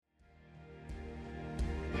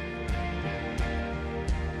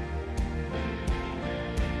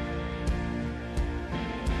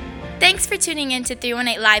Thanks for tuning in to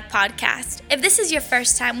 318 Live Podcast. If this is your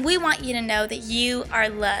first time, we want you to know that you are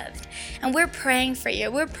loved. And we're praying for you.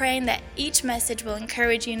 We're praying that each message will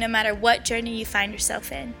encourage you no matter what journey you find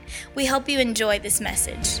yourself in. We hope you enjoy this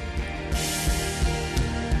message.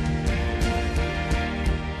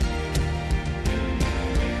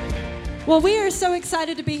 Well, we are so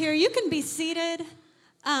excited to be here. You can be seated.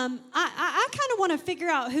 I kind of want to figure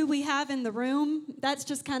out who we have in the room. That's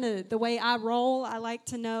just kind of the way I roll. I like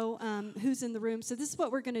to know who's in the room. So this is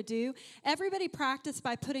what we're going to do. Everybody practice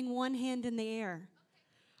by putting one hand in the air.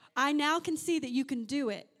 I now can see that you can do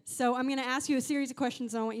it. So I'm going to ask you a series of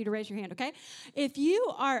questions, and I want you to raise your hand, okay? If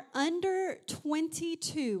you are under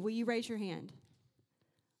 22, will you raise your hand?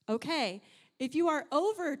 Okay. If you are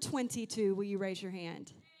over 22, will you raise your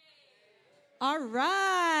hand? All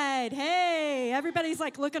right. Hey, everybody's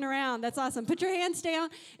like looking around. That's awesome. Put your hands down.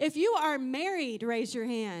 If you are married, raise your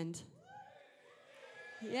hand.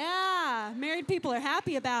 Yeah, married people are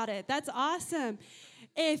happy about it. That's awesome.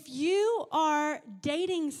 If you are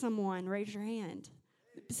dating someone, raise your hand.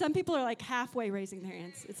 Some people are like halfway raising their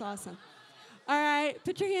hands. It's awesome. All right,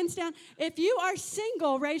 put your hands down. If you are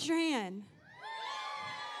single, raise your hand.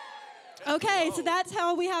 Okay, so that's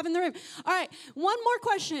how we have in the room. All right, one more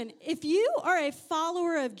question. If you are a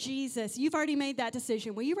follower of Jesus, you've already made that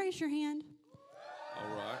decision. Will you raise your hand?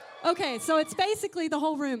 All right. Okay, so it's basically the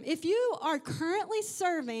whole room. If you are currently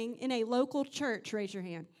serving in a local church, raise your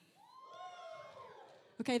hand.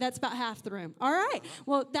 Okay, that's about half the room. All right,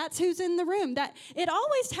 well, that's who's in the room. It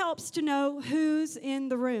always helps to know who's in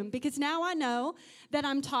the room, because now I know that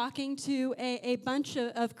I'm talking to a bunch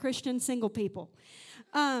of Christian single people.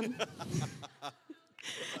 And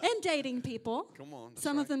dating people. Come on.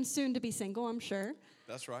 Some right. of them soon to be single, I'm sure.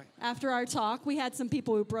 That's right. After our talk, we had some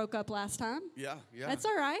people who broke up last time. Yeah. That's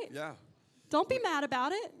all right. Yeah. Don't be mad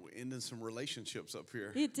about it. We ended some relationships up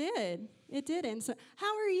here. It did. And so,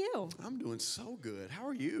 how are you? I'm doing so good. How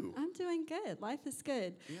are you? I'm doing good. Life is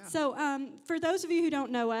good. Yeah. So, for those of you who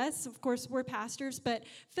don't know us, of course, we're pastors, but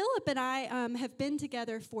Phillip and I have been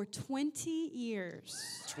together for 20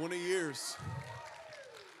 years. 20 years.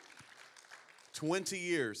 20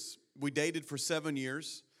 years. We dated for 7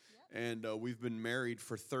 years, and we've been married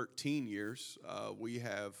for 13 years. We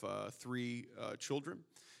have 3 children,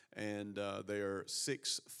 and they are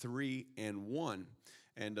 6, 3, and 1.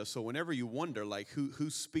 And so whenever you wonder, like,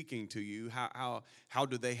 who's speaking to you, how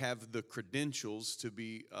do they have the credentials to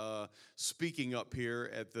be speaking up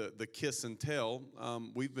here at the kiss and tell?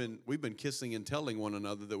 We've been kissing and telling one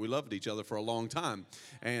another that we loved each other for a long time,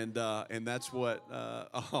 and that's what.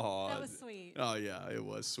 That was sweet. Oh yeah, it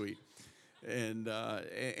was sweet.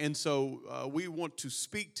 And so we want to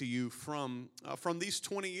speak to you from these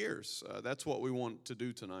 20 years. That's what we want to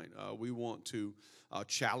do tonight. We want to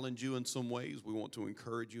challenge you in some ways. We want to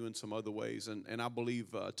encourage you in some other ways. And I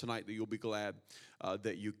believe tonight that you'll be glad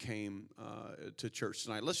that you came to church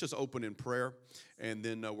tonight. Let's just open in prayer, and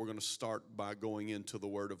then we're going to start by going into the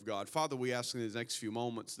Word of God. Father, we ask in these next few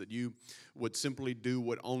moments that you would simply do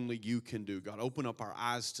what only you can do. God, open up our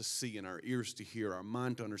eyes to see and our ears to hear, our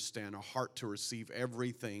mind to understand, our heart to receive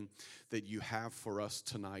everything that you have for us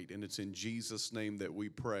tonight. And it's in Jesus' name that we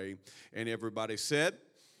pray. And everybody said,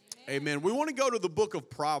 Amen. We want to go to the book of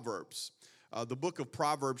Proverbs,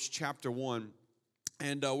 chapter 1.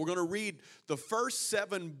 And we're going to read the first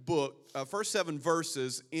seven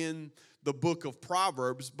verses in the book of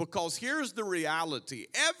Proverbs, because here's the reality.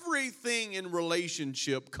 Everything in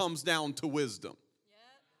relationship comes down to wisdom.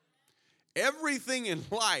 Yep. Everything in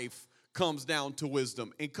life comes down to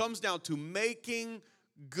wisdom. It comes down to making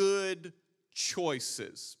good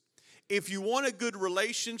choices. If you want a good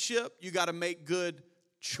relationship, you got to make good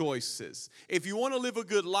choices. If you want to live a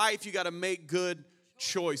good life, you got to make good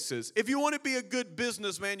choices. If you want to be a good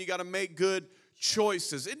businessman, you got to make good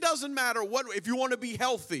choices. It doesn't matter what. If you want to be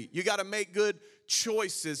healthy, you got to make good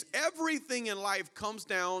choices. Everything in life comes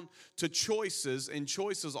down to choices, and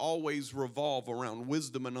choices always revolve around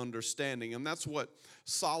wisdom and understanding. And that's what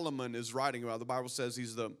Solomon is writing about. The Bible says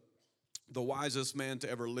he's the wisest man to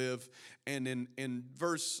ever live. And in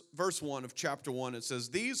verse 1 of chapter 1, it says,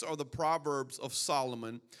 "These are the Proverbs of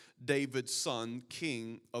Solomon, David's son,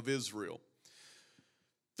 king of Israel.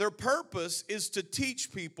 Their purpose is to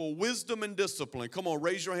teach people wisdom and discipline." Come on,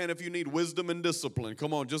 raise your hand if you need wisdom and discipline.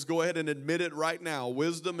 Come on, just go ahead and admit it right now.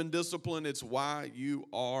 Wisdom and discipline, it's why you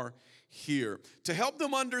are here. To help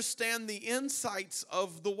them understand the insights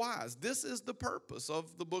of the wise. This is the purpose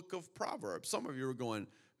of the book of Proverbs. Some of you are going,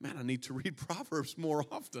 man, I need to read Proverbs more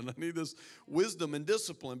often. I need this wisdom and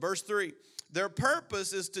discipline. Verse 3, their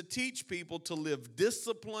purpose is to teach people to live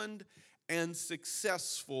disciplined and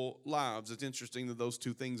successful lives. It's interesting that those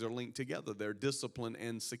two things are linked together. They're discipline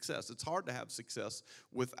and success. It's hard to have success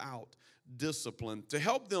without discipline. To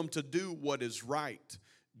help them to do what is right,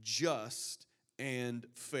 just, and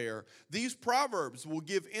fair. These proverbs will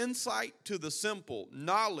give insight to the simple,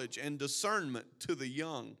 knowledge and discernment to the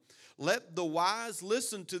young. Let the wise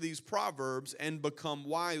listen to these proverbs and become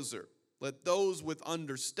wiser. Let those with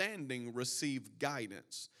understanding receive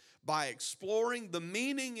guidance. By exploring the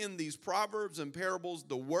meaning in these proverbs and parables,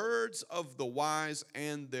 the words of the wise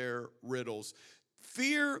and their riddles.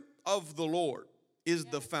 Fear of the Lord is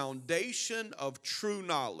the foundation of true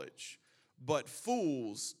knowledge, but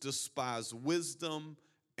fools despise wisdom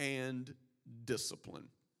and discipline.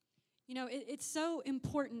 You know, it's so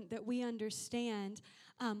important that we understand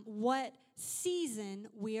what season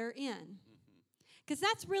we are in. Because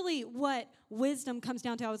that's really what wisdom comes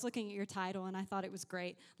down to. I was looking at your title, and I thought it was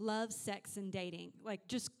great. Love, sex, and dating. Like,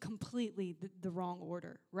 just completely the wrong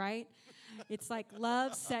order, right? It's like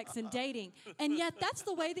love, sex, and dating. And yet, that's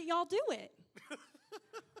the way that y'all do it.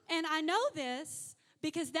 And I know this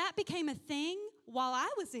because that became a thing while I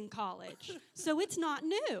was in college. So it's not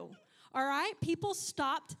new. All right? People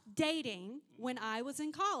stopped dating when I was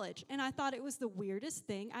in college, and I thought it was the weirdest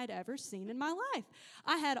thing I'd ever seen in my life.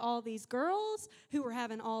 I had all these girls who were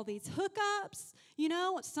having all these hookups, you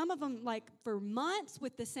know, some of them like for months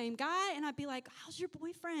with the same guy, and I'd be like, how's your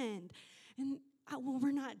boyfriend? And, well,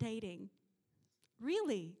 we're not dating.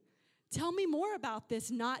 Really? Tell me more about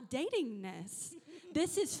this not datingness.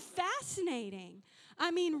 This is fascinating.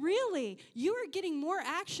 I mean, really, you are getting more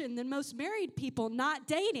action than most married people not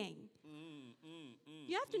dating.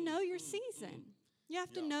 You have to know your season. You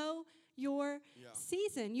have to know your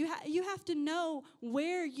season. You have to know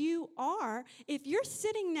where you are. If you're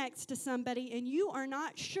sitting next to somebody and you are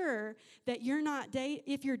not sure that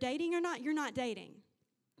if you're dating or not, you're not dating.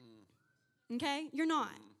 Okay? You're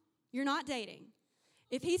not. You're not dating.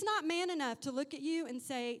 If he's not man enough to look at you and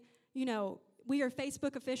say, you know, we are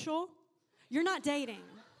Facebook official, you're not dating.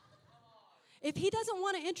 If he doesn't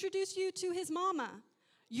want to introduce you to his mama,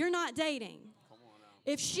 you're not dating.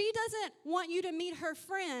 If she doesn't want you to meet her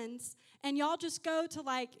friends and y'all just go to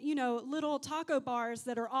like, you know, little taco bars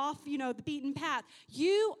that are off, you know, the beaten path,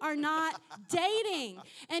 you are not dating.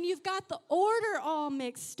 And you've got the order all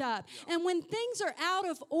mixed up. And when things are out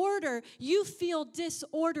of order, you feel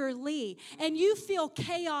disorderly and you feel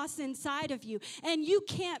chaos inside of you and you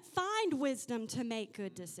can't find wisdom to make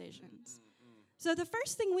good decisions. So the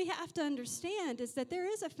first thing we have to understand is that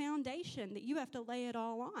there is a foundation that you have to lay it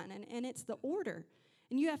all on, and it's the order.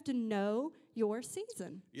 And you have to know your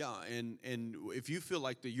season. Yeah, and if you feel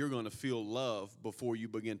like that you're going to feel love before you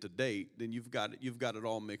begin to date, then you've got it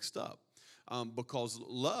all mixed up. Because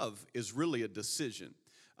love is really a decision.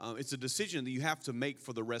 It's a decision that you have to make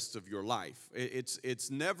for the rest of your life. It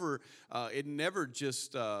never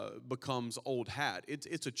just becomes old hat.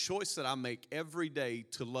 It's a choice that I make every day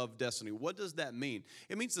to love Destiny. What does that mean?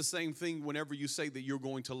 It means the same thing whenever you say that you're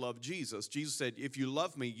going to love Jesus. Jesus said, if you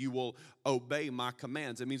love me, you will obey my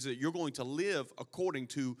commands. It means that you're going to live according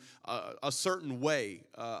to a certain way,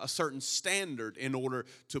 a certain standard in order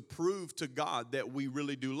to prove to God that we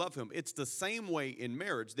really do love him. It's the same way in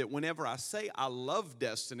marriage that whenever I say I love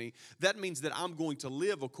Destiny, that means that I'm going to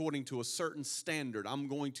live according to a certain standard. I'm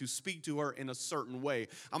going to speak to her in a certain way.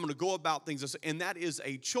 I'm going to go about things, and that is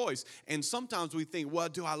a choice. And sometimes we think, well,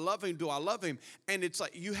 do I love him? Do I love him? And it's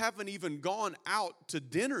like you haven't even gone out to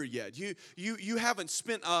dinner yet. You haven't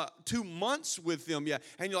spent 2 months with him yet.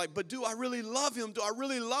 And you're like, but do I really love him? Do I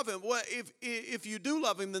really love him? Well, if you do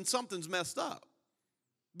love him, then something's messed up.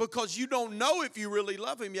 Because you don't know if you really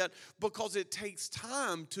love him yet, because it takes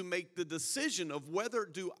time to make the decision of whether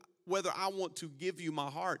I want to give you my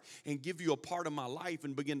heart and give you a part of my life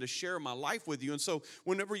and begin to share my life with you. And so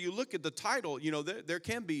whenever you look at the title, you know, there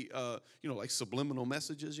can be, like subliminal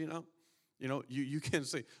messages, you know. You know, you can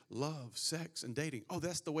say love, sex, and dating. Oh,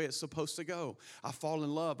 that's the way it's supposed to go. I fall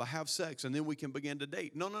in love, I have sex, and then we can begin to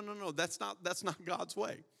date. No. That's not God's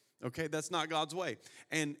way. Okay, that's not God's way.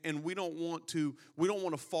 And we don't want to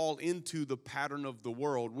fall into the pattern of the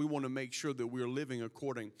world. We want to make sure that we're living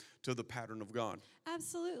according to the pattern of God.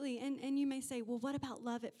 Absolutely. And you may say, well, what about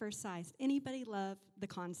love at first sight? Anybody love the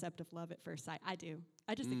concept of love at first sight? I do.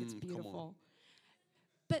 I just think it's beautiful.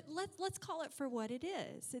 But let's call it for what it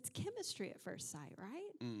is. It's chemistry at first sight,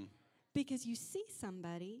 right? Because you see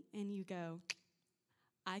somebody and you go,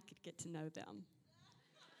 I could get to know them.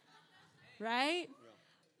 Right?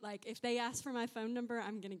 Like, if they ask for my phone number,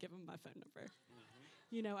 I'm going to give them my phone number.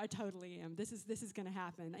 I totally am. This is going to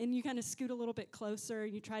happen. And you kind of scoot a little bit closer,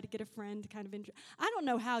 and you try to get a friend to kind of I don't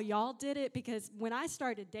know how y'all did it, because when I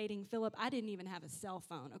started dating Phillip, I didn't even have a cell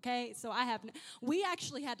phone, okay? So we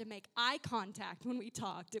actually had to make eye contact when we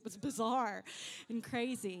talked. It was bizarre and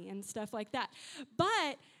crazy and stuff like that.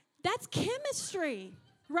 But that's chemistry,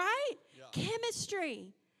 right? Yeah.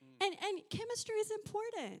 Chemistry. And chemistry is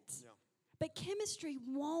important. Yeah. But chemistry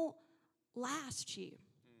won't last you.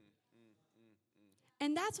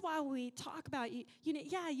 And that's why we talk about,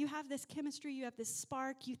 you have this chemistry, you have this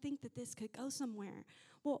spark, you think that this could go somewhere.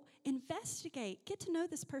 Well, investigate, get to know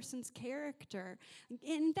this person's character,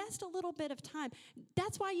 invest a little bit of time.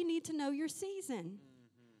 That's why you need to know your season.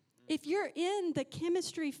 If you're in the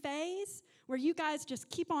chemistry phase where you guys just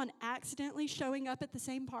keep on accidentally showing up at the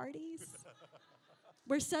same parties,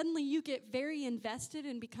 where suddenly you get very invested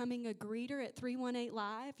in becoming a greeter at 318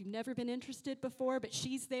 Live. You've never been interested before, but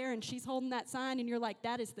she's there and she's holding that sign, and you're like,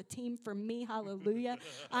 that is the team for me, hallelujah.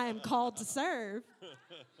 I am called to serve.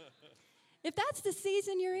 If that's the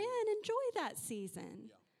season you're in, enjoy that season.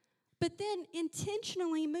 Yeah. But then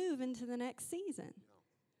intentionally move into the next season.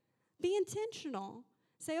 Yeah. Be intentional.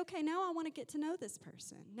 Say, okay, now I want to get to know this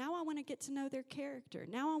person. Now I want to get to know their character.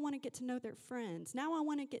 Now I want to get to know their friends. Now I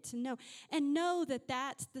want to get to know that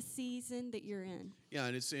that's the season that you're in. Yeah,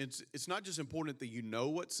 and it's not just important that you know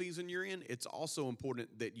what season you're in. It's also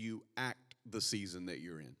important that you act the season that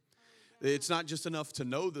you're in. It's not just enough to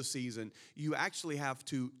know the season. You actually have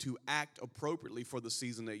to act appropriately for the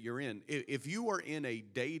season that you're in. If you are in a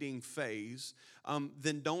dating phase,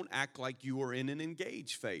 then don't act like you are in an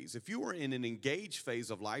engaged phase. If you are in an engaged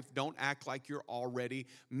phase of life, don't act like you're already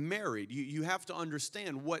married. You have to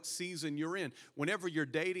understand what season you're in. Whenever you're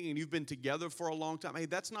dating and you've been together for a long time, hey,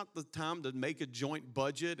 that's not the time to make a joint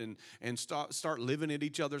budget and start living at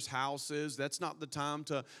each other's houses. That's not the time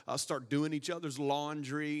to start doing each other's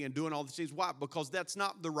laundry and doing all the things. Why? Because that's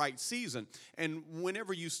not the right season. And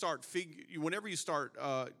whenever you start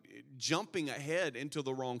jumping ahead into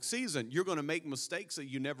the wrong season, you're going to make mistakes that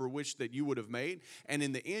you never wished that you would have made. And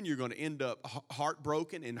in the end, you're going to end up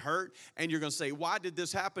heartbroken and hurt. And you're going to say, why did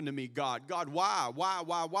this happen to me, God? God, why?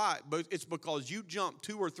 But it's because you jumped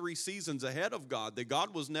 2 or 3 seasons ahead of God. That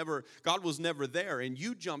God was never there, and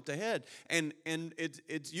you jumped ahead. And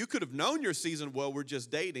it's you could have known your season. Well, we're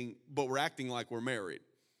just dating, but we're acting like we're married.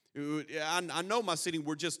 I know my season,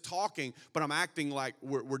 we're just talking, but I'm acting like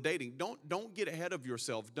we're dating. Don't get ahead of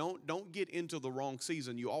yourself. Don't get into the wrong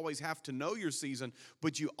season. You always have to know your season,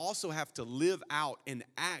 but you also have to live out and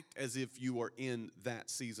act as if you are in that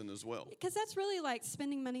season as well. Because that's really like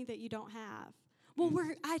spending money that you don't have. Well,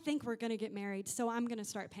 I think we're going to get married, so I'm going to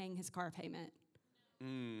start paying his car payment.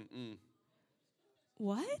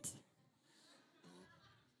 What?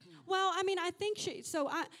 Well, I mean, I think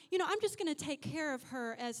I'm just going to take care of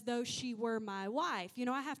her as though she were my wife.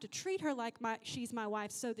 I have to treat her like she's my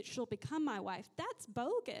wife so that she'll become my wife. That's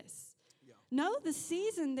bogus. Yeah. Know the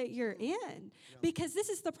season that you're in, because this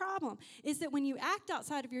is the problem, is that when you act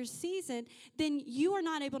outside of your season, then you are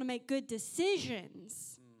not able to make good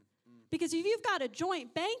decisions. Because if you've got a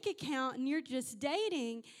joint bank account and you're just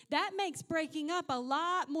dating, that makes breaking up a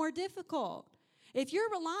lot more difficult. If you're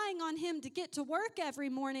relying on him to get to work every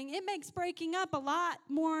morning, it makes breaking up a lot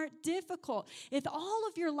more difficult. If all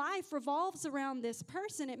of your life revolves around this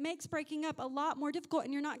person, it makes breaking up a lot more difficult,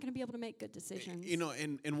 and you're not going to be able to make good decisions.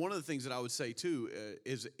 And one of the things that I would say, too,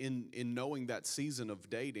 is in knowing that season of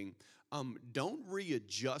dating, don't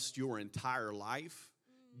readjust your entire life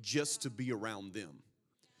just to be around them.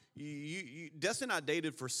 Destiny and I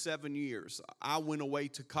dated for 7 years. I went away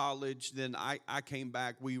to college. Then I came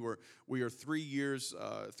back. We are 3 years,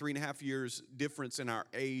 3.5 years difference in our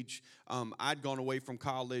age. I'd gone away from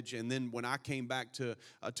college, and then when I came back to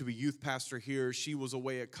be youth pastor here, she was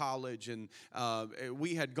away at college, and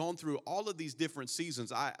we had gone through all of these different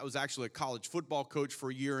seasons. I was actually a college football coach for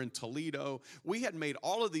a year in Toledo. We had made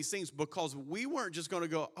all of these things because we weren't just going to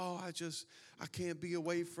go, I can't be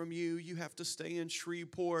away from you. You have to stay in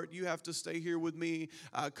Shreveport. You have to stay here with me.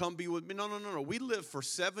 Come be with me. No. We lived for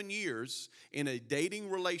 7 years in a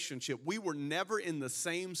dating relationship. We were never in the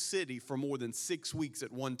same city for more than 6 weeks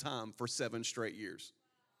at one time for 7 straight years.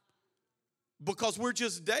 Because we're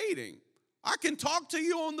just dating. I can talk to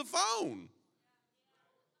you on the phone.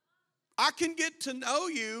 I can get to know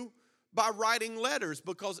you by writing letters,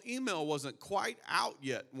 because email wasn't quite out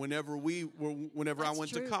yet whenever I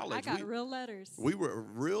went to college. I got real letters. We were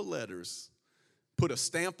real letters. Put a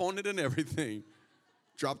stamp on it and everything.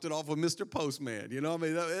 Dropped it off with Mr. Postman.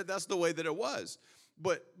 That's the way that it was.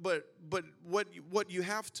 But what you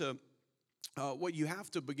have to what you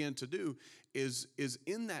have to begin to do is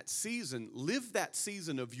in that season, live that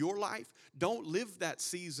season of your life. Don't live that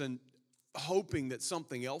season hoping that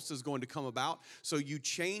something else is going to come about. So you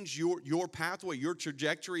change your pathway, your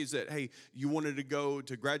trajectory is that, hey, you wanted to go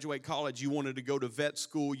to graduate college, you wanted to go to vet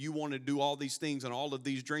school, you want to do all these things and all of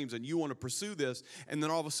these dreams, and you want to pursue this, and then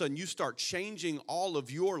all of a sudden you start changing all of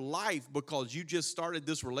your life because you just started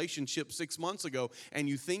this relationship 6 months ago and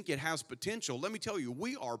you think it has potential. Let me tell you,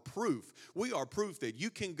 we are proof. We are proof that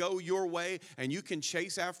you can go your way and you can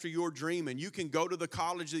chase after your dream and you can go to the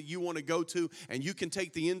college that you want to go to and you can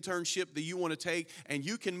take the internship that you want to take and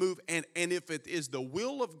you can move, and if it is the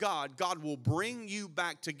will of God, God will bring you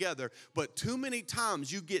back together. But too many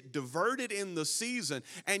times you get diverted in the season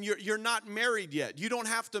and you're not married yet. You don't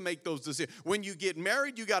have to make those decisions. When you get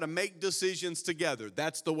married, you got to make decisions together.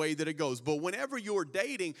 That's the way that it goes. But whenever you're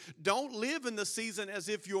dating, don't live in the season as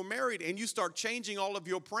if you're married and you start changing all of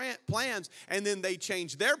your plans, and then they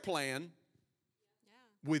change their plan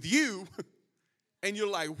with you. And you're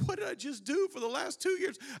like, what did I just do for the last 2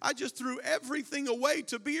 years? I just threw everything away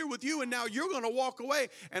to be here with you, and now you're going to walk away.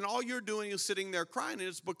 And all you're doing is sitting there crying, and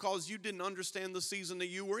it's because you didn't understand the season that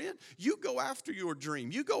you were in. You go after your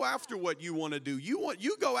dream. You go after what you want to do.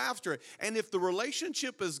 You go after it. And if the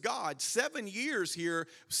relationship is God, 7 years here,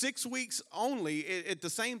 6 weeks only at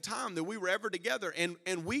the same time that we were ever together,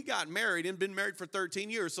 and we got married and been married for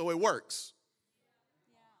 13 years, so it works.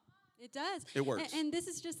 It does. It works. And this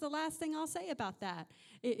is just the last thing I'll say about that.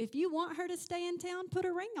 If you want her to stay in town, put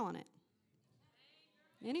a ring on it.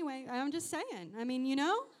 Anyway, I'm just saying. I mean,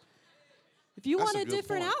 if you want a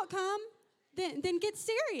different outcome, then get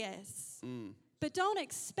serious. But don't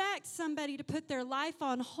expect somebody to put their life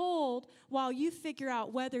on hold while you figure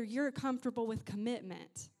out whether you're comfortable with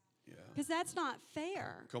commitment. Because that's not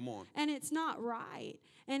fair. Come on. And it's not right.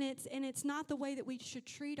 And it's not the way that we should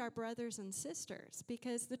treat our brothers and sisters.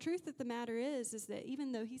 Because the truth of the matter is that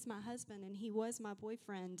even though he's my husband and he was my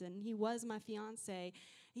boyfriend and he was my fiance,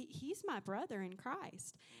 he's my brother in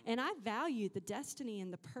Christ. And I value the destiny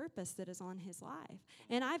and the purpose that is on his life.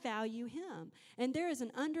 And I value him. And there is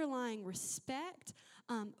an underlying respect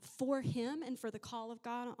for him and for the call of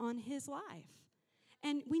God on his life.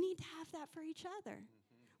 And we need to have that for each other.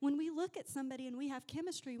 When we look at somebody and we have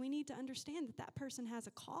chemistry, we need to understand that that person has a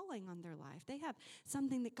calling on their life. They have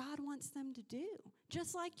something that God wants them to do,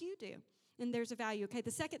 just like you do. And there's a value. Okay, the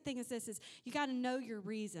second thing is this, is you got to know your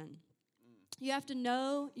reason. You have to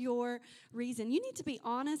know your reason. You need to be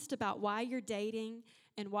honest about why you're dating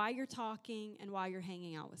and why you're talking and why you're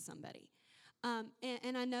hanging out with somebody.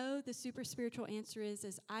 And I know the super spiritual answer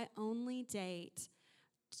is I only date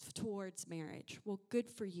towards marriage. Well, good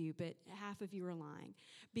for you, but half of you are lying.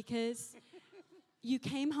 Because you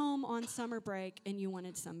came home on summer break and you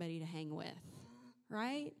wanted somebody to hang with,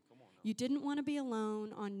 right? You didn't want to be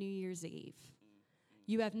alone on New Year's Eve.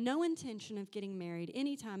 You have no intention of getting married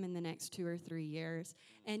anytime in the next 2 or 3 years,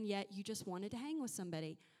 and yet you just wanted to hang with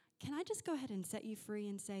somebody. Can I just go ahead and set you free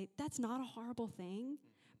and say that's not a horrible thing,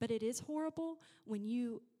 but it is horrible when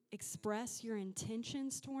you express your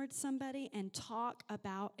intentions towards somebody and talk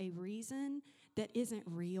about a reason that isn't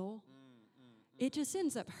real. It just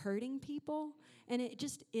ends up hurting people, and it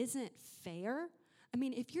just isn't fair. I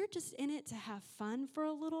mean, if you're just in it to have fun for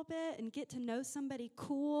a little bit and get to know somebody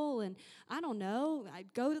cool and, I don't know,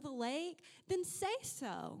 I'd go to the lake, then say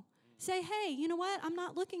so. Say, hey, you know what? I'm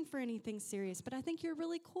not looking for anything serious, but I think you're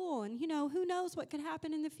really cool. And, who knows what could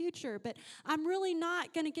happen in the future, but I'm really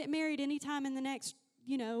not going to get married anytime in the next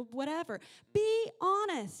whatever. Be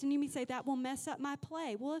honest. And you may say, that will mess up my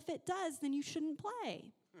play. Well, if it does, then you shouldn't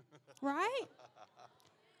play. Right?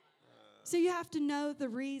 So you have to know the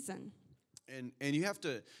reason. And you have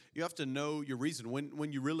to know your reason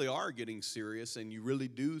when you really are getting serious and you really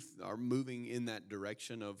are moving in that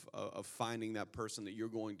direction of finding that person that you're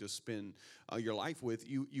going to spend your life with.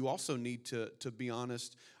 You also need to be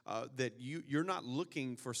honest that you're not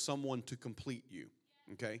looking for someone to complete you.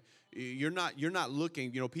 Okay, you're not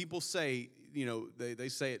looking. People say, they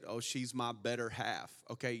say it. Oh, she's my better half.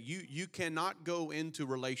 Okay, you cannot go into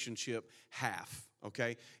relationship half.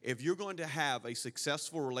 Okay, if you're going to have a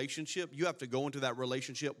successful relationship, you have to go into that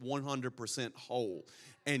relationship 100% whole.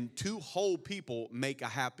 And 2 whole people make a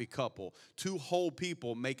happy couple. 2 whole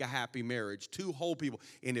people make a happy marriage. 2 whole people.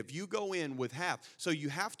 And if you go in with half, so you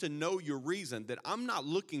have to know your reason that I'm not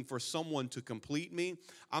looking for someone to complete me.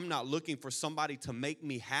 I'm not looking for somebody to make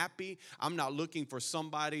me happy. I'm not looking for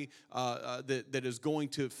somebody that is going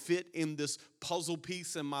to fit in this puzzle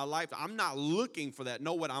piece in my life. I'm not looking for that.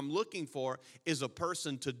 No, what I'm looking for is a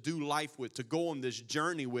person to do life with, to go on this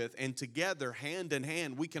journey with, and together, hand in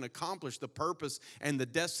hand, we can accomplish the purpose and the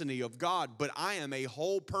destiny of God, but I am a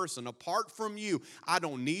whole person. Apart from you, I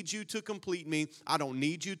don't need you to complete me. I don't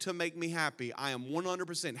need you to make me happy. I am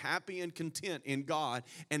 100% happy and content in God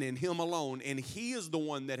and in Him alone, and He is the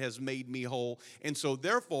one that has made me whole. And so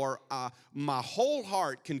therefore, my whole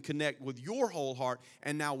heart can connect with your whole heart,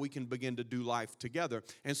 and now we can begin to do life together.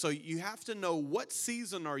 And so you have to know, what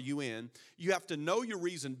season are you in? You have to know your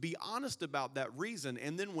reason. Be honest about that reason.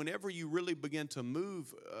 And then whenever you really begin to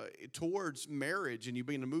move towards marriage and you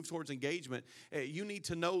begin to move towards engagement, you need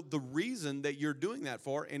to know the reason that you're doing that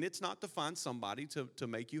for. And it's not to find somebody to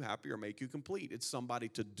make you happy or make you complete. It's somebody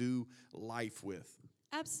to do life with.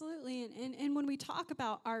 Absolutely. And when we talk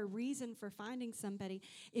about our reason for finding somebody,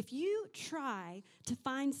 if you try to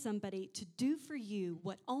find somebody to do for you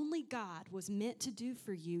what only God was meant to do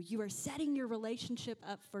for you, you are setting your relationship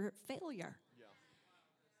up for failure.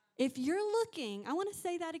 Yeah. If you're looking, I want to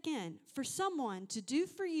say that again, for someone to do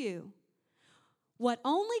for you what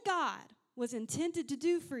only God was intended to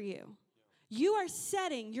do for you, you are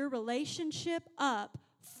setting your relationship up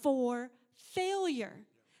for failure.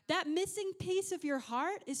 That missing piece of your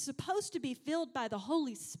heart is supposed to be filled by the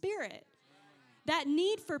Holy Spirit. That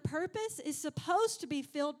need for purpose is supposed to be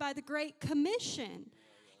filled by the Great Commission.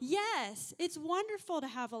 Yes, it's wonderful to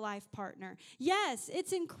have a life partner. Yes,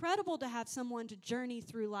 it's incredible to have someone to journey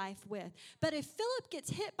through life with. But if Philip gets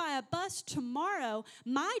hit by a bus tomorrow,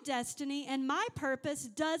 my destiny and my purpose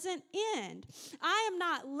doesn't end. I am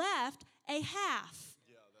not left a half.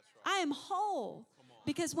 Yeah, that's right. I am whole.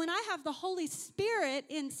 Because when I have the Holy Spirit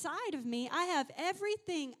inside of me, I have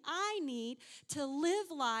everything I need to live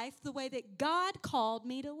life the way that God called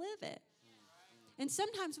me to live it. And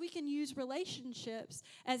sometimes we can use relationships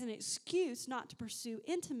as an excuse not to pursue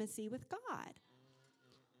intimacy with God.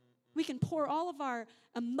 We can pour all of our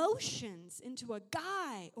emotions into a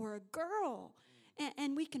guy or a girl,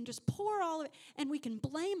 and we can just pour all of it, and we can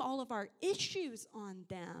blame all of our issues on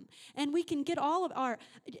them. And we can get all of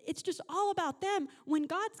it's just all about them, when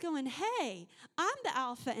God's going, hey, I'm the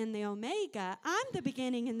Alpha and the Omega. I'm the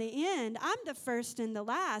beginning and the end. I'm the first and the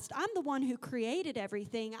last. I'm the one who created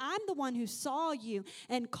everything. I'm the one who saw you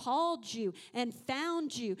and called you and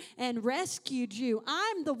found you and rescued you.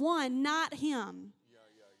 I'm the one, not him.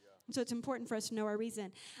 So it's important for us to know our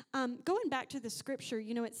reason. Going back to the scripture,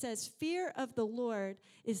 it says, fear of the Lord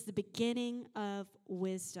is the beginning of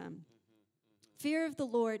wisdom. Fear of the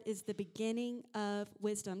Lord is the beginning of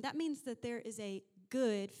wisdom. That means that there is a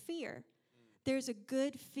good fear. There's a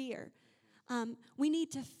good fear. We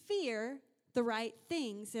need to fear the right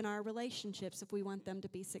things in our relationships if we want them to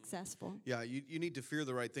be successful. Yeah, you need to fear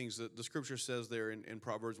the right things. The scripture says there in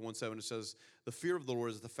Proverbs 1:7, it says, the fear of the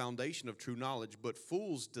Lord is the foundation of true knowledge, but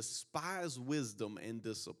fools despise wisdom and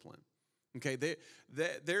discipline. Okay,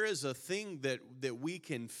 there is a thing that we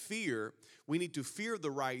can fear. We need to fear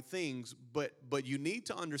the right things, but you need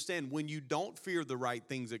to understand, when you don't fear the right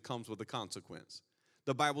things, it comes with a consequence.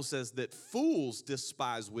 The Bible says that fools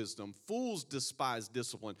despise wisdom. Fools despise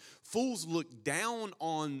discipline. Fools look down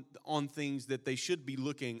on things that they should be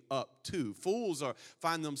looking up to. Fools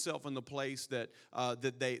find themselves in the place that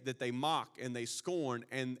they mock and they scorn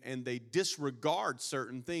and they disregard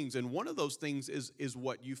certain things. And one of those things is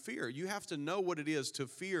what you fear. You have to know what it is to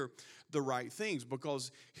fear the right things,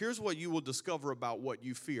 because here's what you will discover about what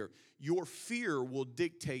you fear. Your fear will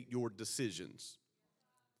dictate your decisions.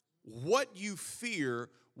 What you fear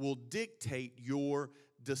will dictate your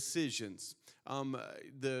decisions.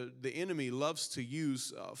 The enemy loves to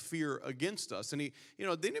use fear against us, and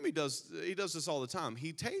the enemy does this all the time.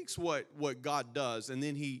 He takes what God does, and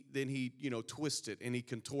then he twists it and he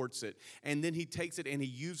contorts it, and then he takes it and he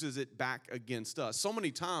uses it back against us. So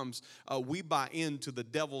many times we buy into the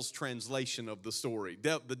devil's translation of the story,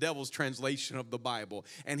 the devil's translation of the Bible,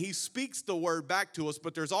 and he speaks the word back to us,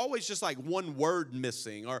 but there's always just like one word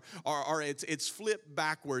missing, or it's flipped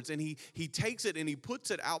backwards, and he takes it and he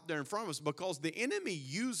puts it out there in front of us, because the enemy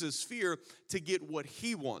uses fear to get what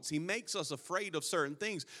he wants. He makes us afraid of certain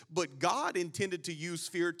things, but God intended to use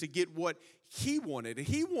fear to get what he wanted.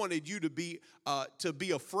 He wanted you to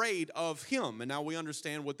be afraid of him. And now we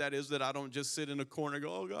understand what that is, that I don't just sit in a corner and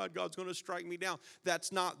go, oh God, God's going to strike me down.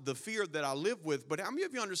 That's not the fear that I live with. But how many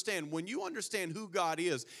of you understand, when you understand who God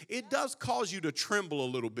is, it does cause you to tremble a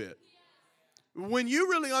little bit. When you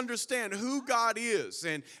really understand who God is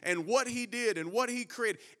and what he did and what he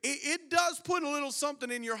created, it does put a little something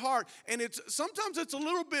in your heart. And sometimes it's a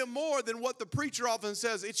little bit more than what the preacher often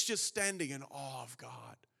says. It's just standing in awe of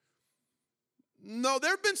God. No,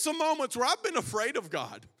 there have been some moments where I've been afraid of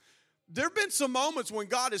God. There have been some moments when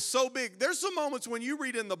God is so big. There's some moments when you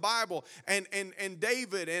read in the Bible and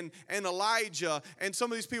David and Elijah and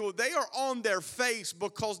some of these people, they are on their face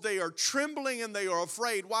because they are trembling and they are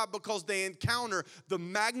afraid. Why? Because they encounter the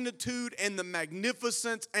magnitude and the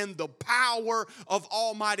magnificence and the power of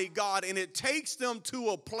Almighty God. And it takes them to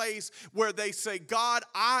a place where they say, God,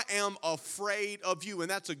 I am afraid of you.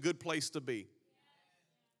 And that's a good place to be.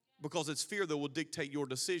 Because it's fear that will dictate your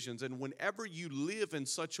decisions. And whenever you live in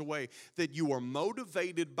such a way that you are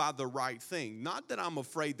motivated by the right thing, not that I'm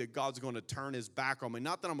afraid that God's going to turn his back on me,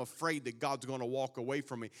 not that I'm afraid that God's going to walk away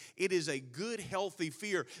from me. It is a good, healthy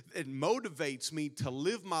fear that motivates me to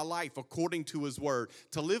live my life according to his word,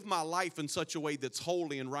 to live my life in such a way that's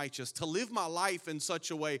holy and righteous, to live my life in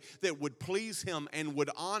such a way that would please him and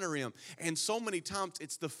would honor him. And so many times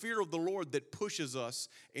it's the fear of the Lord that pushes us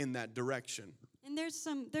in that direction. And there's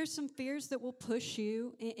some fears that will push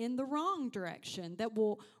you in the wrong direction, that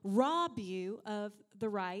will rob you of the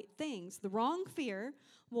right things. The wrong fear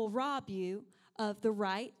will rob you of the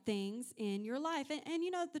right things in your life. And you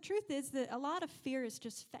know, the truth is that a lot of fear is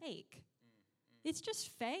just fake. It's just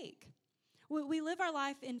fake. We live our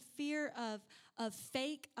life in fear of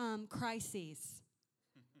fake crises.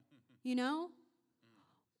 You know?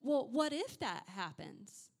 Well, what if that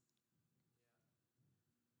happens?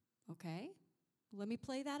 Okay. Let me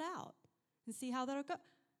play that out and see how that'll go.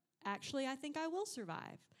 Actually, I think I will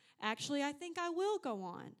survive. Actually, I think I will go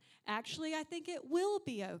on. Actually, I think it will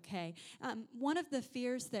be okay. One of the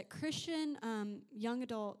fears that Christian young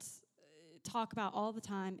adults talk about all the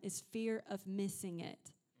time is fear of missing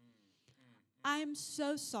it. I'm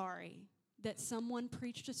so sorry that someone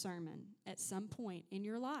preached a sermon at some point in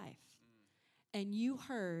your life and you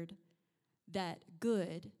heard that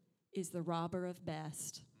good is the robber of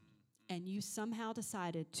best. And you somehow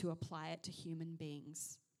decided to apply it to human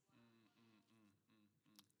beings.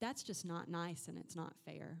 That's just not nice, and it's not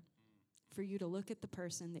fair for you to look at the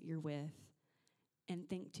person that you're with and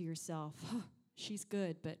think to yourself, oh, she's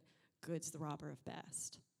good, but good's the robber of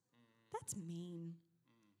best. That's mean.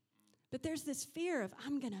 But there's this fear of,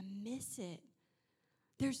 I'm going to miss it.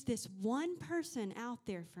 There's this one person out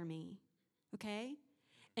there for me, okay?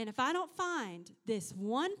 And if I don't find this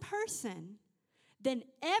one person, then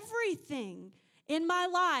everything in my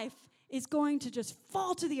life is going to just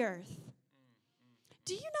fall to the earth.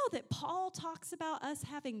 Do you know that Paul talks about us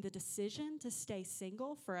having the decision to stay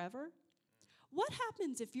single forever? What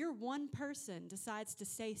happens if your one person decides to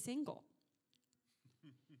stay single?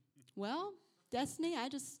 Well, Destiny,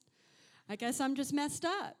 I guess I'm just messed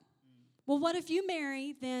up. Well, what if you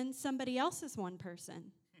marry then somebody else's one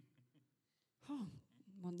person? Oh,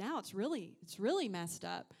 well, now it's really messed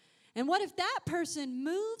up. And what if that person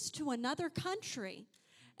moves to another country?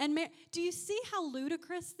 And do you see how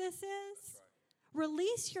ludicrous this is? Right.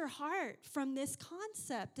 Release your heart from this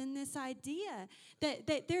concept and this idea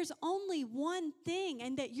that there's only one thing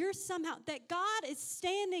and that that God is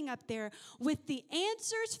standing up there with the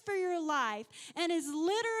answers for your life and is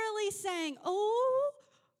literally saying,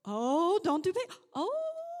 oh, don't do that. Oh,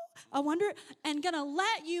 I wonder, and gonna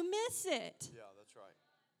let you miss it. Yeah.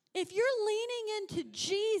 If you're leaning into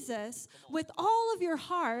Jesus with all of your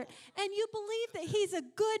heart and you believe that he's a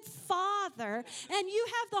good father and you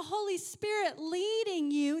have the Holy Spirit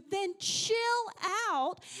leading you, then chill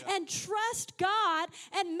out and trust God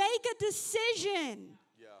and make a decision.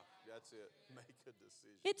 Yeah, that's it. Make a decision.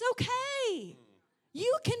 It's okay.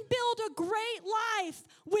 You can build a great life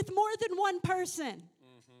with more than one person.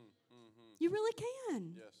 You really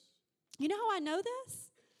can. Yes. You know how I know this?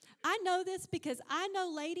 I know this because I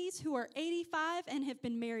know ladies who are 85 and have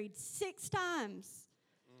been married 6 times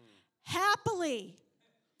happily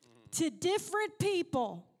to different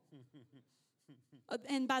people.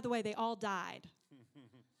 And by the way, they all died.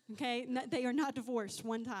 Okay? They are not divorced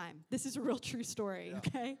one time. This is a real true story,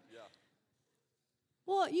 okay? Yeah.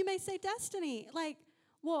 Well, you may say, Destiny,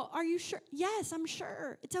 well, are you sure? Yes, I'm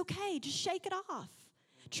sure. It's okay. Just shake it off.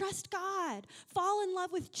 Trust God. Fall in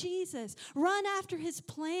love with Jesus. Run after his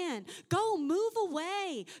plan. Go move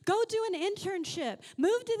away. Go do an internship.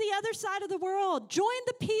 Move to the other side of the world. Join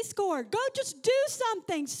the Peace Corps. Go just do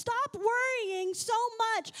something. Stop worrying so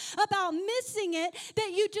much about missing it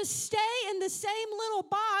that you just stay in the same little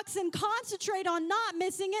box and concentrate on not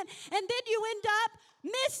missing it, and then you end up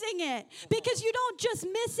missing it because you don't just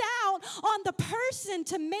miss out on the person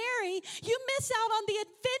to marry, you miss out on the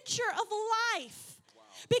adventure of life.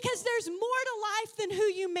 Because there's more to life than who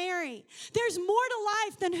you marry. There's more to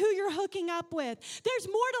life than who you're hooking up with. There's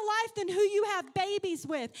more to life than who you have babies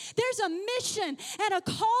with. There's a mission and a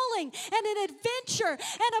calling and an adventure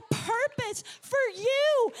and a purpose for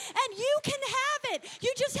you. And you can have it.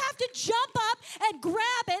 You just have to jump up and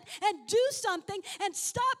grab it and do something and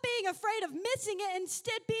stop being afraid of missing it and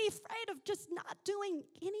instead be afraid of just not doing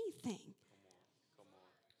anything. Come on.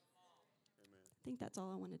 Amen. I think that's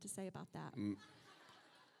all I wanted to say about that.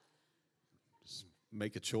 Just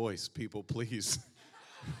make a choice, people, please.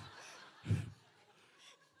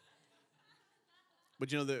 But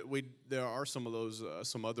there are some of those,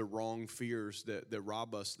 some other wrong fears that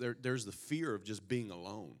rob us. There's the fear of just being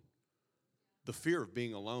alone. The fear of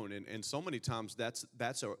being alone, and so many times that's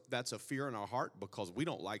a fear in our heart because we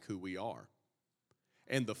don't like who we are.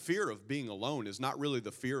 And the fear of being alone is not really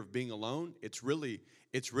the fear of being alone. It's really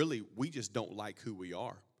we just don't like who we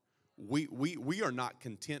are. We are not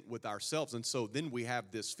content with ourselves. And so then we have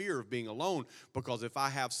this fear of being alone because if I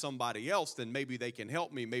have somebody else, then maybe they can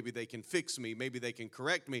help me. Maybe they can fix me. Maybe they can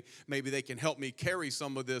correct me. Maybe they can help me carry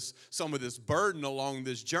some of this burden along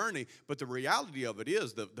this journey. But the reality of it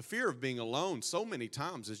is the fear of being alone so many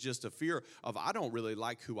times is just a fear of I don't really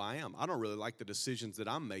like who I am. I don't really like the decisions that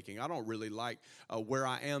I'm making. I don't really like where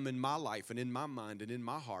I am in my life and in my mind and in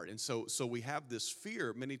my heart. And so we have this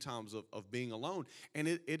fear many times of being alone. And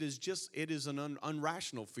it is an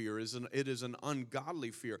unrational fear. It is an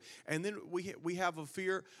ungodly fear. And then we have a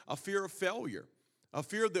fear of failure, a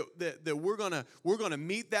fear that we're gonna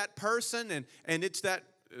meet that person and it's that,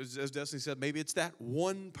 as Destiny said, maybe it's that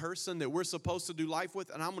one person that we're supposed to do life with,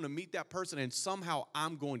 and I'm gonna meet that person and somehow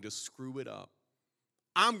I'm going to screw it up.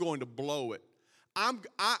 I'm going to blow it. I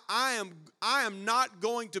am not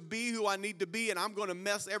going to be who I need to be, and I'm going to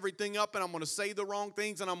mess everything up, and I'm going to say the wrong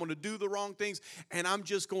things, and I'm going to do the wrong things, and I'm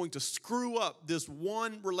just going to screw up this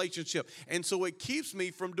one relationship. And so it keeps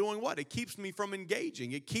me from doing what? It keeps me from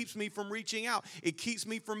engaging. It keeps me from reaching out. It keeps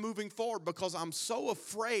me from moving forward because I'm so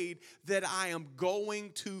afraid that I am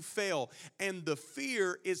going to fail. And the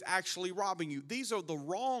fear is actually robbing you. These are the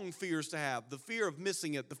wrong fears to have. The fear of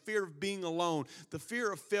missing it, the fear of being alone, the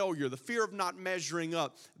fear of failure, the fear of not measuring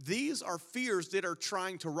up. These are fears that are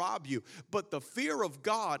trying to rob you, but the fear of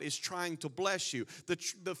God is trying to bless you.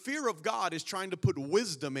 The fear of God is trying to put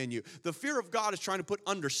wisdom in you. The fear of God is trying to put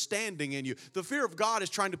understanding in you. The fear of God is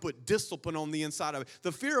trying to put discipline on the inside of it.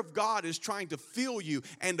 The fear of God is trying to fill you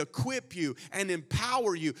and equip you and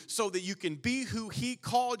empower you so that you can be who He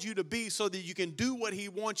called you to be, so that you can do what He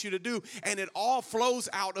wants you to do. And it all flows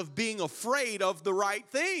out of being afraid of the right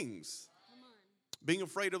things. Being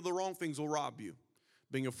afraid of the wrong things will rob you.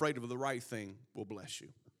 Being afraid of the right thing will bless you.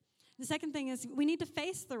 The second thing is we need to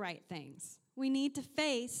face the right things. We need to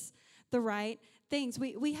face the right things.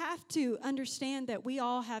 We have to understand that we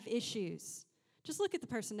all have issues. Just look at the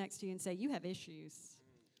person next to you and say, you have issues.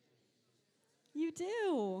 You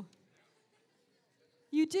do.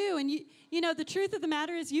 You do. And you know, the truth of the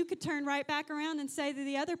matter is you could turn right back around and say to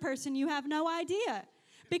the other person, you have no idea,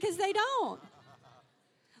 because they don't.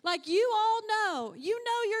 Like you all know. You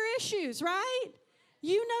know your issues, right?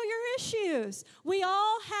 You know your issues. We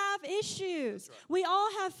all have issues. Right. We all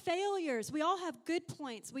have failures. We all have good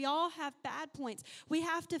points. We all have bad points. We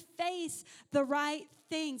have to face the right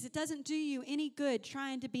things. It doesn't do you any good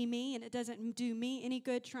trying to be me, and it doesn't do me any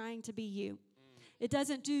good trying to be you. It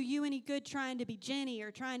doesn't do you any good trying to be Jenny or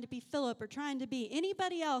trying to be Phillip or trying to be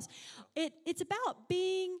anybody else. It's about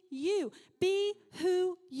being you. Be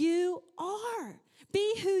who you are.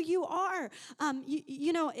 Be who you are.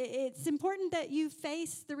 You know, it's important that you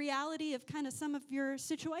face the reality of kind of some of your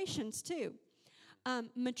situations too.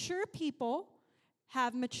 Mature people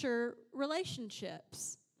have mature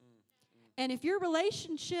relationships. And if your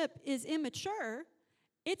relationship is immature,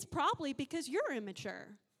 it's probably because you're immature.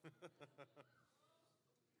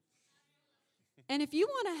 And if you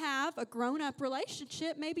want to have a grown-up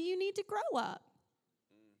relationship, maybe you need to grow up.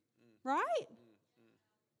 Right?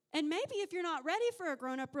 And maybe if you're not ready for a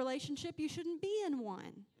grown-up relationship, you shouldn't be in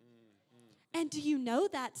one. And do you know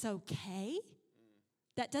that's okay?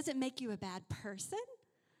 That doesn't make you a bad person,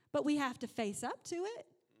 but we have to face up to it.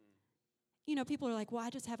 You know, people are like, well, I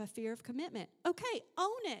just have a fear of commitment. Okay,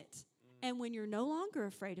 own it. And when you're no longer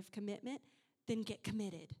afraid of commitment, then get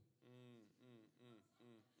committed.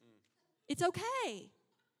 It's okay.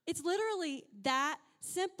 It's literally that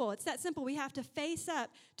simple. It's that simple. We have to face up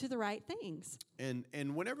to the right things.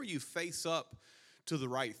 And whenever you face up to the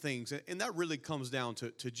right things, and that really comes down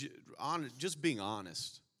to just being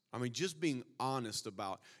honest. I mean, just being honest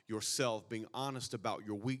about yourself, being honest about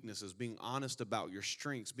your weaknesses, being honest about your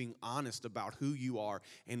strengths, being honest about who you are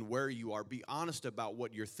and where you are. Be honest about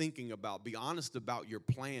what you're thinking about. Be honest about your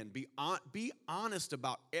plan. Be honest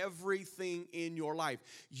about everything in your life.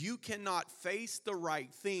 You cannot face the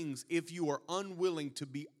right things if you are unwilling to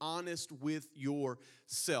be honest with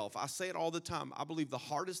yourself. I say it all the time. I believe the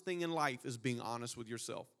hardest thing in life is being honest with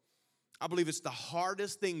yourself. I believe it's the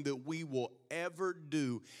hardest thing that we will ever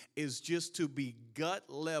do is just to be gut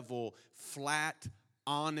level, flat,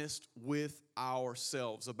 honest with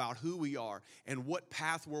ourselves about who we are and what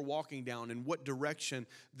path we're walking down and what direction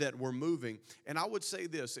that we're moving. And I would say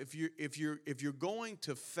this, if you're going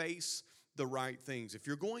to face the right things, if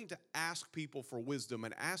you're going to ask people for wisdom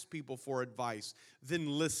and ask people for advice, then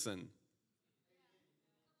listen.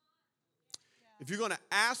 If you're going to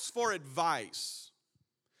ask for advice,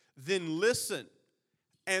 then listen,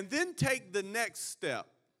 and then take the next step.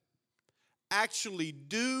 Actually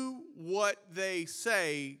do what they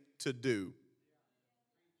say to do.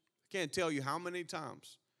 I can't tell you how many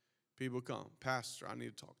times people come, Pastor, I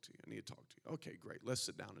need to talk to you. Okay, great. Let's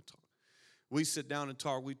sit down and talk. We sit down and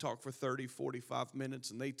talk. We talk for 30, 45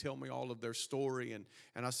 minutes, and they tell me all of their story. And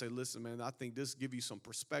I say, listen, man, I think this give you some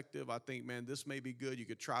perspective. I think, man, this may be good. You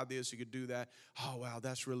could try this. You could do that. Oh, wow,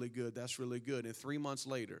 that's really good. That's really good. And 3 months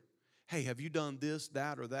later, hey, have you done this,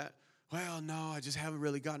 that, or that? Well, no, I just haven't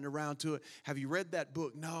really gotten around to it. Have you read that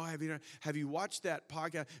book? No. Have you watched that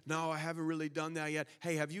podcast? No, I haven't really done that yet.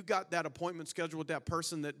 Hey, have you got that appointment scheduled with that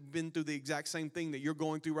person that's been through the exact same thing that you're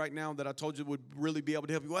going through right now that I told you would really be able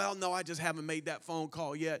to help you? Well, no, I just haven't made that phone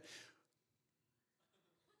call yet.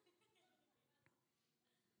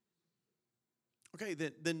 Okay,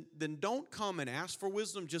 then don't come and ask for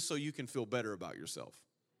wisdom just so you can feel better about yourself.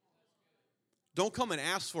 Don't come and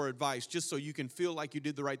ask for advice just so you can feel like you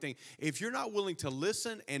did the right thing. If you're not willing to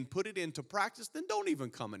listen and put it into practice, then don't even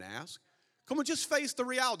come and ask. Come on, just face the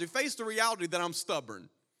reality. Face the reality that I'm stubborn.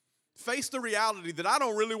 Face the reality that I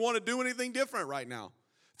don't really want to do anything different right now.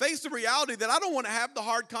 Face the reality that I don't want to have the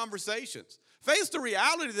hard conversations. Face the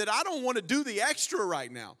reality that I don't want to do the extra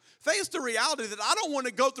right now. Face the reality that I don't want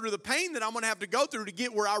to go through the pain that I'm going to have to go through to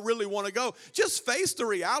get where I really want to go. Just face the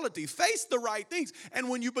reality. Face the right things. And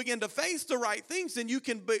when you begin to face the right things, then you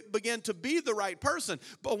can begin to be the right person.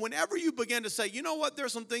 But whenever you begin to say, you know what,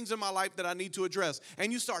 there's some things in my life that I need to address,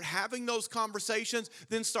 and you start having those conversations,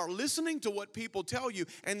 then start listening to what people tell you,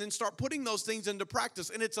 and then start putting those things into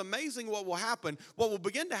practice. And it's amazing what will happen. What will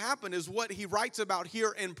begin to happen is what he writes about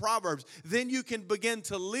here in Proverbs. Then you can begin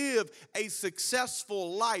to live a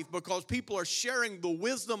successful life because people are sharing the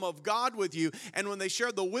wisdom of God with you. And when they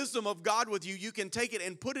share the wisdom of God with you, you can take it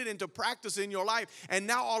and put it into practice in your life. And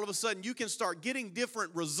now all of a sudden you can start getting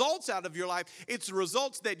different results out of your life. It's the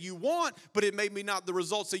results that you want, but it may be not the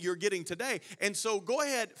results that you're getting today. And so go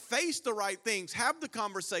ahead, face the right things, have the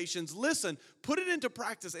conversations, listen, put it into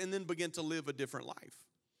practice, and then begin to live a different life.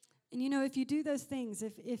 And you know, if you do those things,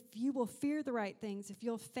 if you will fear the right things, if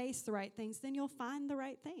you'll face the right things, then you'll find the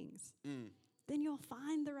right things. Then you'll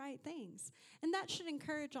find the right things. And that should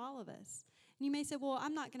encourage all of us. And you may say, well,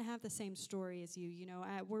 I'm not going to have the same story as you. You know,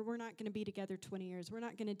 we're not going to be together 20 years. We're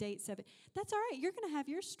not going to date 7. That's all right. You're going to have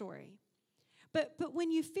your story. But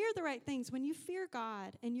when you fear the right things, when you fear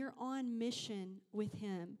God and you're on mission with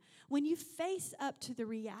Him, when you face up to the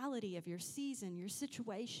reality of your season, your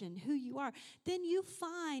situation, who you are, then you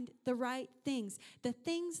find the right things, the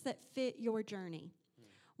things that fit your journey.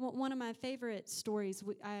 One of my favorite stories,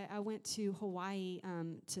 I went to Hawaii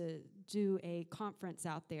to do a conference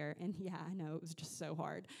out there, and yeah, I know, it was just so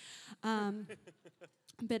hard.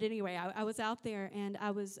 But anyway, I was out there, and I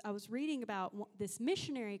was reading about this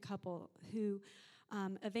missionary couple who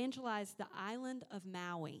evangelized the island of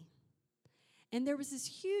Maui. And there was this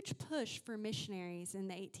huge push for missionaries in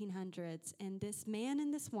the 1800s, and this man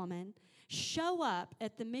and this woman show up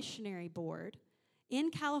at the missionary board in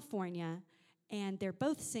California, and they're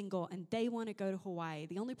both single, and they want to go to Hawaii.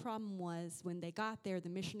 The only problem was when they got there, the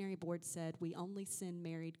missionary board said, we only send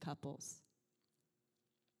married couples.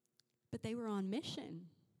 But they were on mission.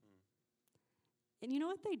 And you know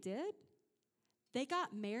what they did? They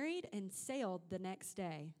got married and sailed the next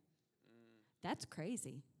day. That's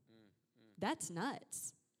crazy. That's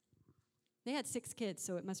nuts. They had 6 kids,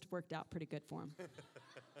 so it must have worked out pretty good for them.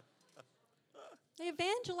 They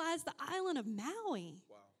evangelized the island of Maui.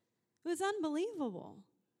 Wow. It was unbelievable.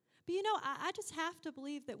 But you know, I just have to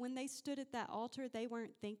believe that when they stood at that altar, they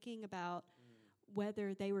weren't thinking about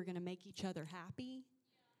whether they were going to make each other happy.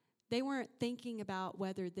 They weren't thinking about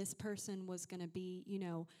whether this person was going to be,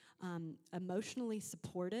 emotionally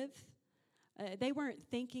supportive. They weren't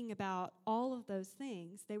thinking about all of those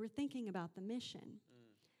things. They were thinking about the mission.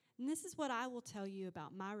 And this is what I will tell you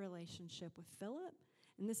about my relationship with Phillip,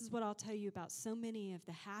 and this is what I'll tell you about so many of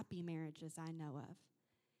the happy marriages I know of,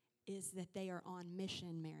 is that they are on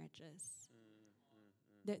mission marriages.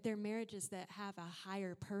 They're marriages that have a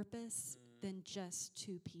higher purpose than just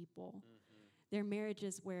two people. They're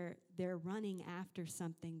marriages where they're running after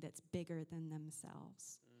something that's bigger than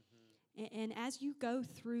themselves. And as you go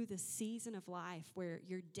through the season of life where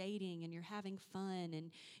you're dating and you're having fun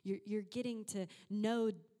and you're getting to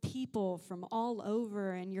know people from all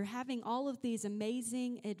over and you're having all of these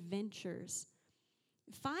amazing adventures,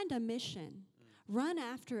 find a mission, run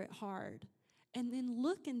after it hard, and then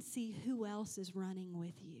look and see who else is running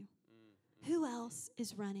with you. Who else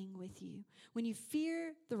is running with you? When you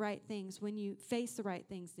fear the right things, when you face the right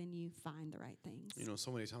things, then you find the right things. You know, so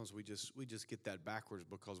many times we just get that backwards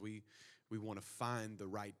because we want to find the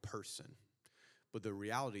right person. But the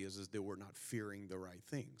reality is that we're not fearing the right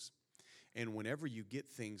things. And whenever you get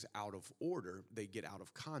things out of order, they get out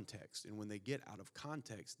of context. And when they get out of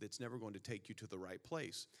context, that's never going to take you to the right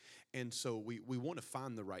place. And so we want to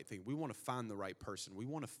find the right thing. We want to find the right person. We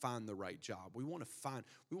want to find the right job. We want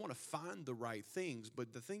to find the right things.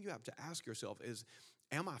 But the thing you have to ask yourself is,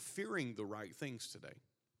 am I fearing the right things today?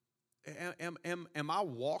 Am I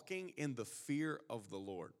walking in the fear of the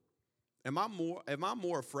Lord? Am I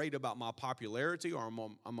more afraid about my popularity, or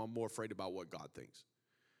am I more afraid about what God thinks?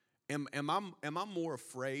 Am I more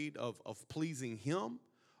afraid of pleasing Him,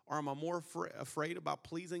 or am I more afraid about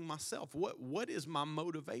pleasing myself? What is my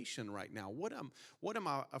motivation right now? What am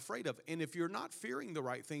I afraid of? And if you're not fearing the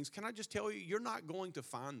right things, can I just tell you, you're not going to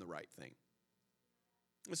find the right thing.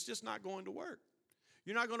 It's just not going to work.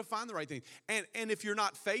 You're not going to find the right thing. And if you're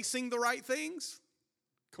not facing the right things,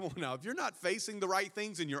 come on now, if you're not facing the right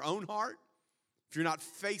things in your own heart, if you're not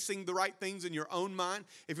facing the right things in your own mind,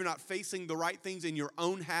 if you're not facing the right things in your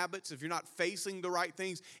own habits, if you're not facing the right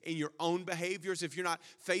things in your own behaviors, if you're not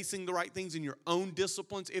facing the right things in your own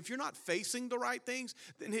disciplines, if you're not facing the right things,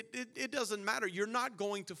 then it doesn't matter. You're not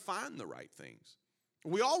going to find the right things.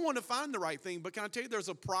 We all want to find the right thing, but can I tell you, there's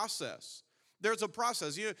a process. There's a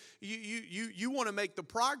process. You want to make the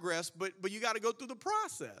progress, but you got to go through the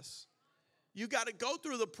process. You got to go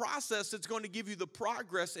through the process that's going to give you the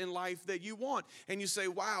progress in life that you want. And you say,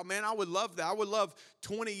 wow, man, I would love that. I would love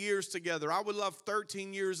 20 years together. I would love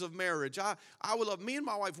 13 years of marriage. I would love, me and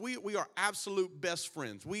my wife, we are absolute best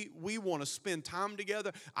friends. We want to spend time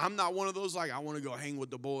together. I'm not one of those like, I want to go hang with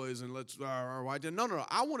the boys and let's, no.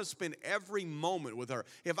 I want to spend every moment with her.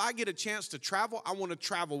 If I get a chance to travel, I want to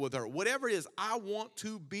travel with her. Whatever it is, I want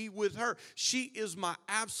to be with her. She is my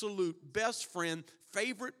absolute best friend,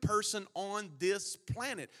 favorite person on this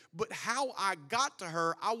planet. But how I got to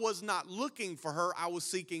her, I was not looking for her, I was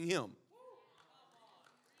seeking Him.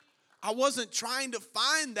 I wasn't trying to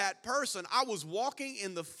find that person. I was walking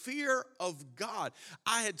in the fear of God.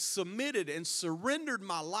 I had submitted and surrendered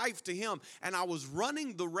my life to Him, and I was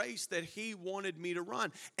running the race that He wanted me to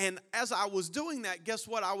run. And as I was doing that, guess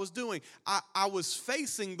what I was doing? I was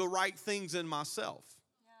facing the right things in myself.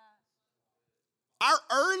 Our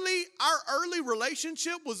early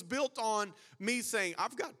relationship was built on me saying,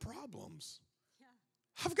 I've got problems.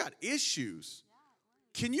 I've got issues.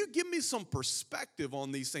 Can you give me some perspective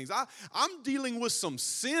on these things? I'm dealing with some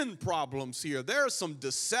sin problems here. There's some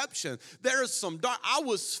deception. There's some dark. I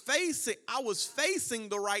was facing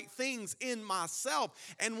the right things in myself.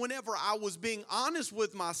 And whenever I was being honest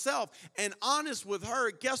with myself and honest with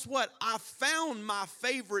her, guess what? I found my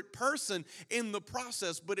favorite person in the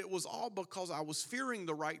process, but it was all because I was fearing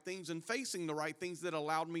the right things and facing the right things that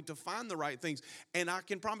allowed me to find the right things. And I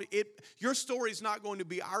can promise your story is not going to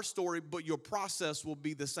be our story, but your process will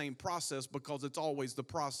be the same process, because it's always the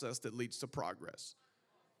process that leads to progress.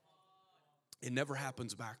 It never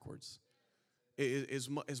happens backwards.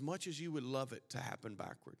 As much as you would love it to happen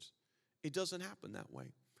backwards, it doesn't happen that way,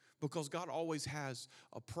 because God always has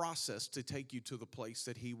a process to take you to the place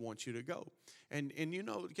that He wants you to go. And you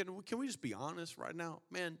know, can we just be honest right now?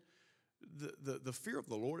 Man, the fear of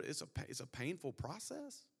the Lord is a painful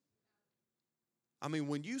process. I mean,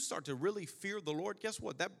 when you start to really fear the Lord, guess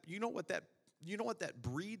what? You know what that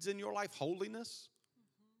breeds in your life? Holiness.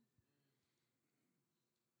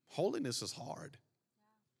 Holiness is hard.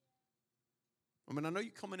 I mean, I know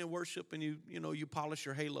you come in and worship and you polish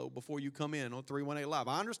your halo before you come in on 318 Live.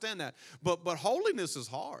 I understand that. But holiness is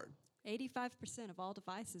hard. 85% of all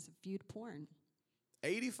devices have viewed porn.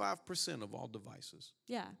 85% of all devices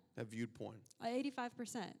have viewed porn.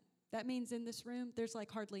 85%. That means in this room, there's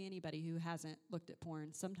like hardly anybody who hasn't looked at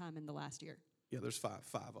porn sometime in the last year. Yeah, there's five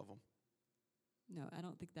of them. No, I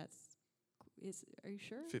don't think that's Are you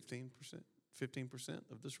sure? 15%. 15%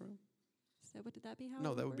 of this room? So what did that be? How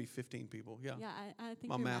No, that would were? be 15 people. Yeah. Yeah, I think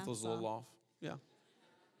My your math was a little off. off. Yeah.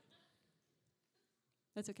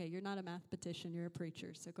 That's okay. You're not a mathematician. You're a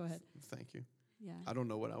preacher. So go ahead. Thank you. Yeah. I don't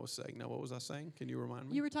know what I was saying. Now, what was I saying? Can you remind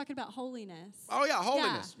me? You were talking about holiness. Oh, yeah,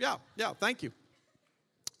 holiness. Yeah. Thank you.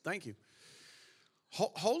 Thank you.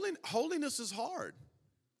 Holiness is hard.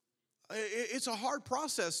 It's a hard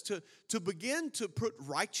process to begin to put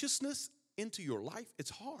righteousness into your life. It's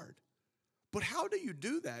hard. But how do you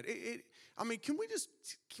do that? Can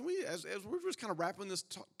we, as we're just kind of wrapping this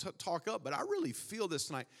talk up, but I really feel this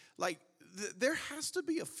tonight. Like, there has to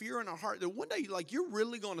be a fear in our heart that one day, like, you're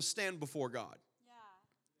really going to stand before God.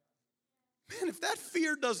 Yeah. Man, if that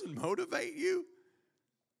fear doesn't motivate you,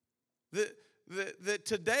 that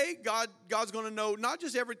today God's going to know not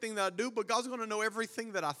just everything that I do, but God's going to know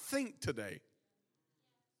everything that I think today.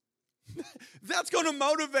 That's going to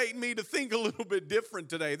motivate me to think a little bit different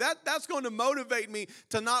today. That's going to motivate me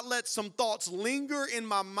to not let some thoughts linger in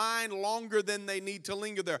my mind longer than they need to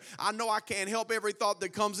linger there. I know I can't help every thought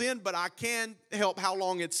that comes in, but I can help how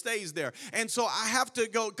long it stays there. And so I have to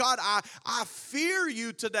go, God, I fear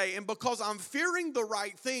you today. And because I'm fearing the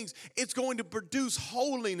right things, it's going to produce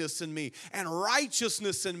holiness in me and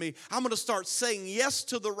righteousness in me. I'm going to start saying yes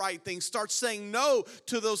to the right things, start saying no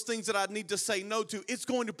to those things that I need to say no to. It's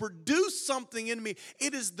going to produce something in me.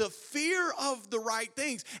 It is the fear of the right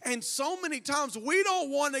things. And so many times we don't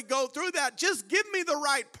want to go through that. Just give me the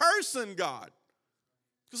right person, God.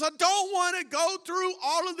 Because I don't want to go through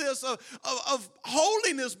all of this of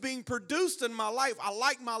holiness being produced in my life. I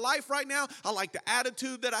like my life right now. I like the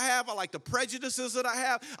attitude that I have. I like the prejudices that I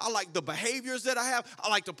have. I like the behaviors that I have. I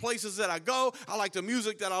like the places that I go. I like the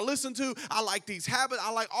music that I listen to. I like these habits.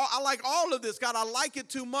 I like all of this. God, I like it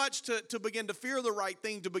too much to begin to fear the right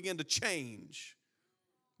thing, to begin to change.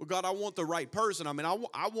 Well, God, I want the right person.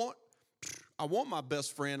 I want my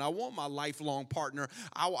best friend. I want my lifelong partner.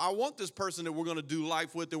 I want this person that we're going to do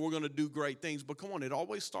life with, that we're going to do great things. But come on, it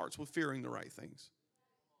always starts with fearing the right things.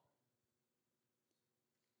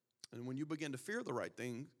 And when you begin to fear the right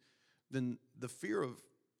thing, then the fear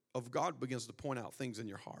of God begins to point out things in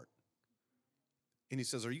your heart. And he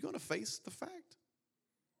says, are you going to face the fact?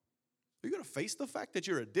 Are you going to face the fact that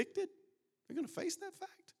you're addicted? Are you going to face that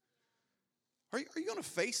fact? Are you going to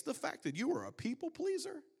face the fact that you are a people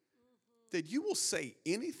pleaser? That you will say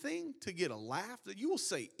anything to get a laugh, that you will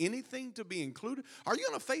say anything to be included? Are you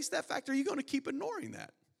going to face that fact, or are you going to keep ignoring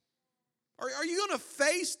that? Are you going to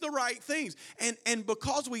face the right things? And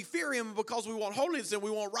because we fear him, and because we want holiness and we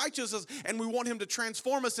want righteousness and we want him to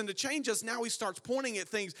transform us and to change us, now he starts pointing at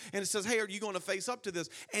things and it says, hey, are you going to face up to this?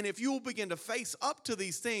 And if you will begin to face up to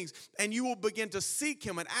these things and you will begin to seek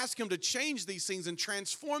him and ask him to change these things and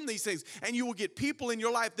transform these things, and you will get people in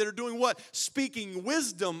your life that are doing what? Speaking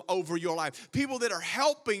wisdom over your life. People that are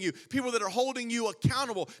helping you. People that are holding you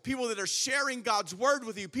accountable. People that are sharing God's word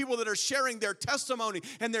with you. People that are sharing their testimony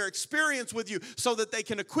and their experience with you so that they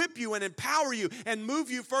can equip you and empower you and move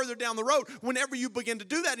you further down the road. Whenever you begin to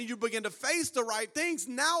do that and you begin to face the right things,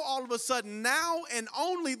 now all of a sudden, now and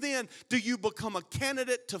only then do you become a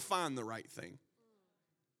candidate to find the right thing.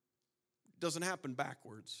 It doesn't happen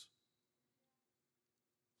backwards.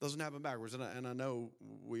 Doesn't happen backwards. And I know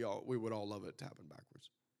we would all love it to happen backwards.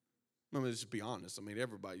 I mean, let's just be honest. I mean,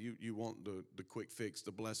 everybody, you want the quick fix,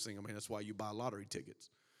 the blessing. I mean, that's why you buy lottery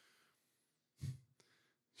tickets.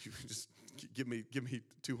 You just give me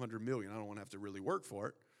 $200 million. I don't want to have to really work for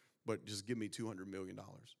it, but just give me $200 million.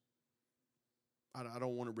 I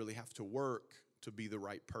don't want to really have to work to be the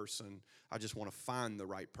right person. I just want to find the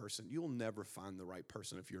right person. You'll never find the right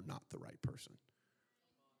person if you're not the right person.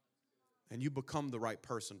 And you become the right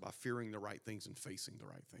person by fearing the right things and facing the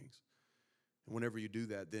right things. And whenever you do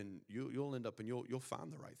that, then you'll end up and you'll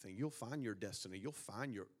find the right thing. You'll find your destiny. You'll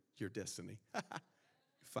find your destiny. You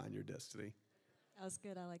find your destiny. That was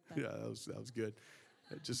good. I like that. Yeah, that was good.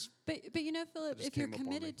 But you know, Philip, if you're came up on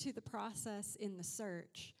committed me. to the process in the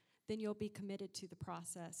search, then you'll be committed to the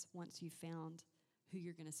process once you've found who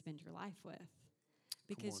you're going to spend your life with.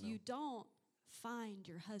 Because you don't find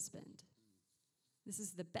your husband. This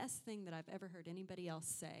is the best thing that I've ever heard anybody else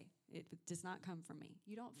say. It does not come from me.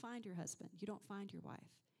 You don't find your husband. You don't find your wife.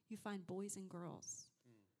 You find boys and girls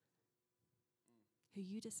who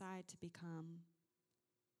you decide to become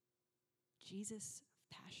Jesus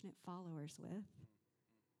passionate followers with,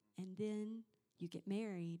 and then you get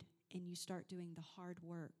married and you start doing the hard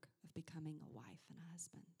work of becoming a wife and a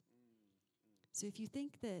husband. So if you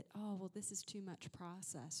think that, oh, well, this is too much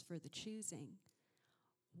process for the choosing,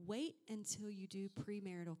 wait until you do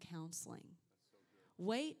premarital counseling.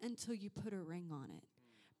 Wait until you put a ring on it.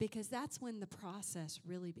 because that's when the process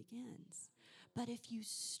really begins. But if you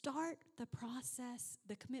start the process,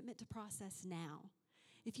 the commitment to process now,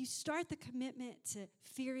 if you start the commitment to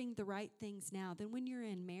fearing the right things now, then when you're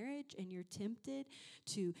in marriage and you're tempted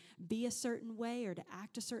to be a certain way or to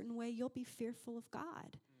act a certain way, you'll be fearful of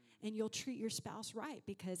God. And you'll treat your spouse right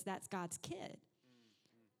because that's God's kid.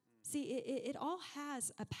 See, it all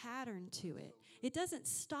has a pattern to it. It doesn't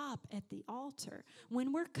stop at the altar.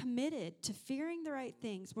 When we're committed to fearing the right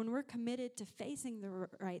things, when we're committed to facing the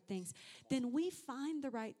right things, then we find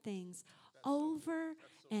the right things over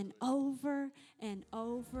and over and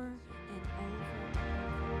over and over.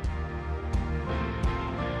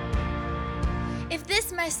 If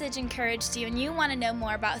this message encouraged you and you want to know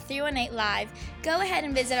more about 318 Live, go ahead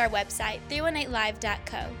and visit our website,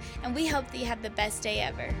 318live.co, and we hope that you have the best day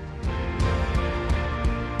ever.